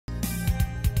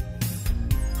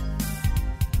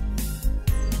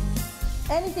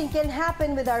Anything can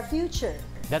happen with our future.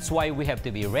 That's why we have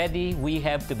to be ready, we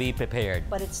have to be prepared.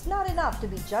 But it's not enough to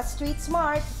be just street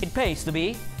smart. It pays to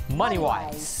be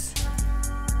MoneyWise.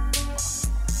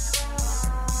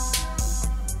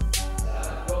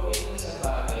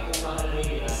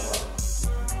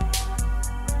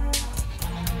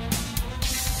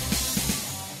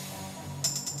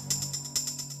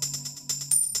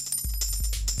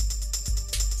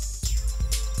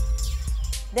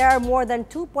 There are more than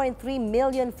 2.3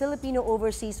 million Filipino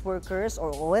overseas workers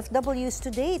or OFWs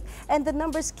to date, and the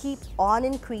numbers keep on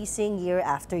increasing year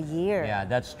after year. Yeah,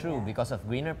 that's true. Because of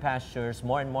greener pastures,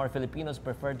 more and more Filipinos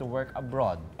prefer to work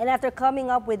abroad. And after coming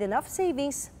up with enough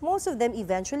savings, most of them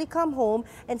eventually come home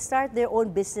and start their own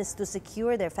business to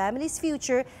secure their family's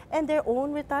future and their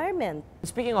own retirement.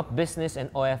 Speaking of business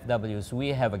and OFWs, we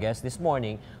have a guest this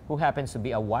morning who happens to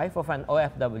be a wife of an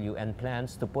OFW and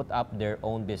plans to put up their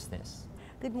own business.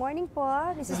 Good morning po,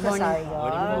 Mrs. Good morning.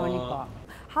 Nazario. Good morning po.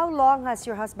 How long has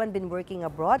your husband been working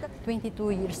abroad?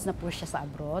 22 years na po siya sa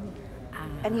abroad.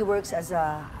 And he works as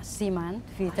a Seaman,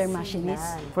 fitter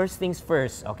machinist. First things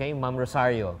first, okay, Ma'am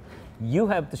Rosario, you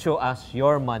have to show us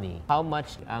your money. How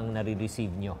much ang nare-receive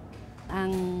nyo?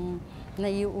 Ang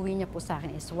naiuwi niya po sa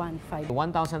akin is 1,500.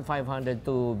 1,500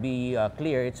 to be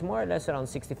clear, it's more or less around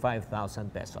 65,000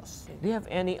 pesos. Do you have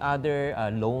any other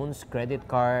loans, credit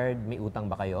card, may utang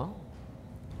ba kayo?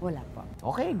 Wala po.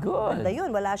 Okay, good. Ganda yun,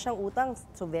 wala siyang utang.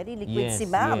 So very liquid Yes, si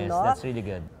ma'am, yes, no? that's really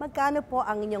good. Magkano po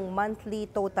ang inyong monthly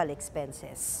total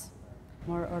expenses?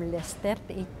 More or less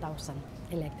 38,000.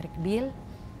 Electric bill,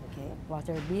 Okay.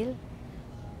 water bill,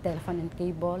 telephone and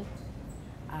cable,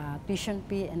 tuition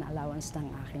fee and allowance ng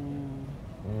aking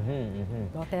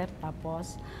daughter,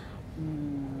 tapos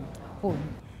food.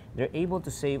 They're able to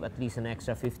save at least an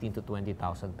extra 15,000 to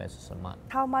 20,000 pesos a month.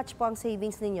 How much po ang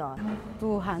savings ninyo?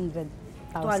 200,000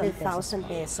 200,000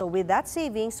 pesos. So with that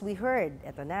savings, we heard,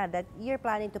 eto na, that you're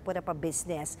planning to put up a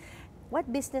business. What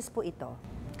business po ito?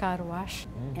 Car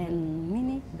wash and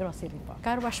mini grocery po.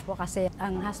 Car wash po kasi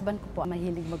ang husband ko po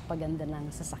mahilig magpaganda ng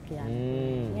sasakyan.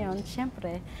 Ngayon,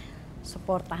 siyempre,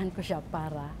 suportahan ko siya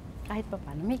para kahit pa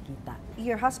paano may kita.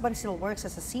 Your husband still works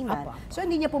as a seaman. Apo. So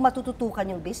hindi niya po matututukan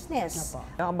yung business. Apo.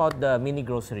 How about the mini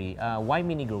grocery? Why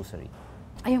mini grocery?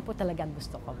 Ayun po talaga ang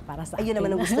gusto ko para sa Ayun akin. naman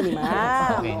ang gusto ni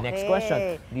ma'am. Okay, next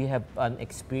question. Do you have an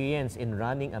experience in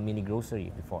running a mini grocery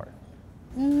before?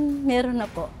 Meron na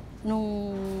po.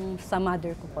 Nung sa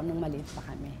mother ko po, nung maliit pa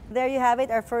kami. There you have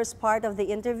it, our first part of the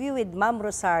interview with Ma'am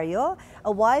Rosario, a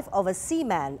wife of a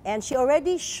seaman. And she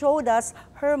already showed us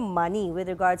her money with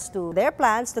regards to their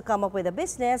plans to come up with a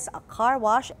business, a car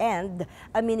wash, and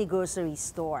a mini grocery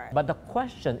store. But the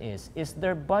question is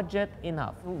their budget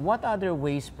enough? What other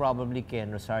ways probably can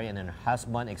Rosario and her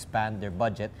husband expand their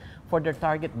budget for their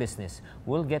target business?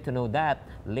 We'll get to know that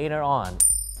later on.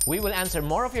 We will answer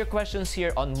more of your questions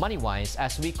here on MoneyWise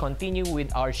as we continue with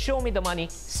our Show Me the Money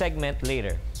segment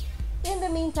later. In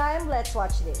the meantime, let's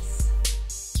watch this.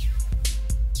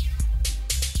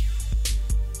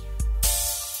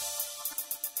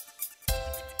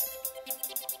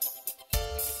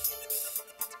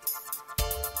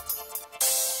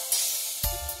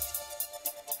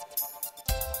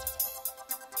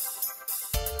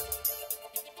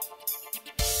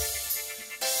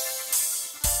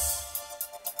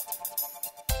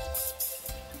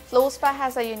 Flow Spa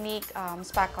has a unique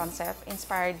spa concept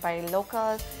inspired by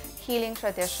local healing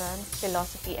traditions,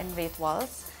 philosophy, and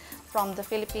rituals from the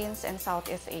Philippines and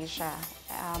Southeast Asia.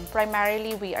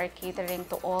 Primarily, we are catering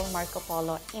to all Marco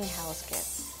Polo in-house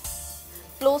kits.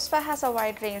 Flow Spa has a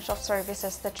wide range of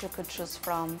services that you could choose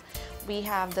from. We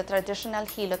have the traditional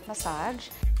hilot massage,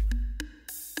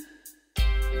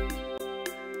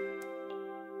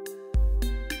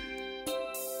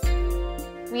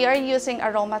 we are using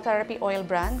aromatherapy oil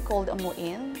brand called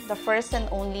Amuin, the first and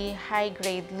only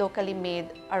high-grade locally made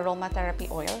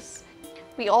aromatherapy oils.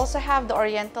 We also have the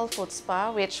Oriental Foot Spa,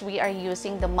 which we are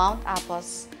using the Mount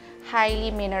Athos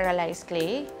highly mineralized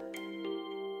clay.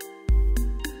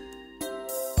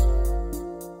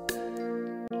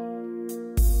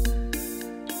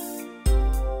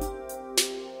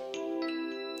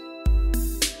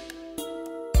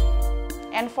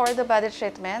 And for the body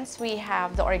treatments, we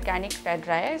have the organic red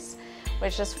rice,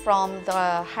 which is from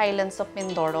the highlands of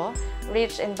Mindoro,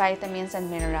 rich in vitamins and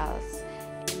minerals.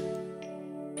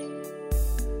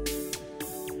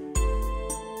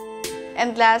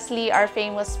 And lastly, our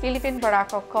famous Philippine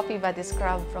Barako Coffee Body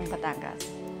Scrub from Batangas.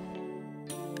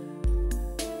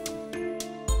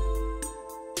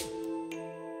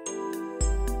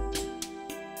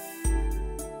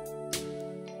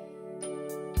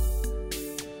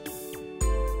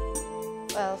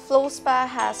 Well, Flow Spa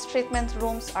has treatment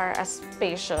rooms are as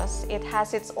spacious. It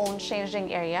has its own changing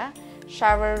area,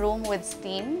 shower room with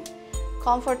steam,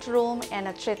 comfort room, and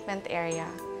a treatment area.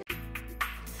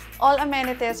 All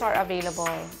amenities are available.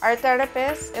 Our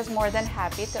therapist is more than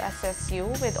happy to assist you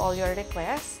with all your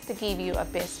requests to give you a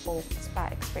bespoke spa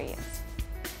experience.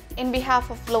 In behalf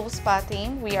of Flow Spa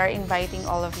team, we are inviting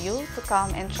all of you to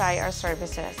come and try our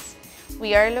services.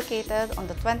 We are located on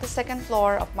the 22nd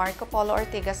floor of Marco Polo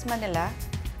Ortigas, Manila.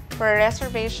 For a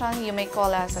reservation, you may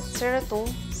call us at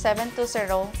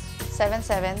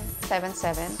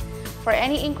 02-720-7777. For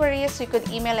any inquiries, you could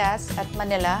email us at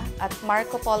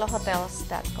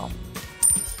manila@marcopolohotels.com.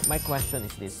 My question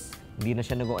is this, hindi na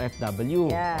siya nag-OFW,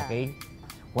 Yeah. okay?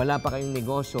 Wala pa kayong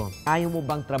negosyo. Kaya mo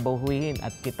bang trabahuhin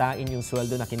at kitain yung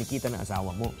sweldo na kinikita ng asawa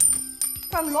mo?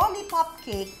 From lollipop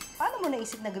cake, paano mo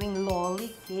naisip na gawing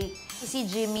lolly cake? Si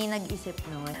Jimmy nag-isip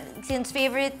nun. Since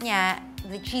favorite niya,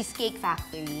 the Cheesecake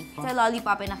Factory, sa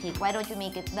lollipop and a cake, why don't you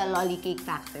make it the Lolly Cake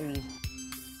Factory?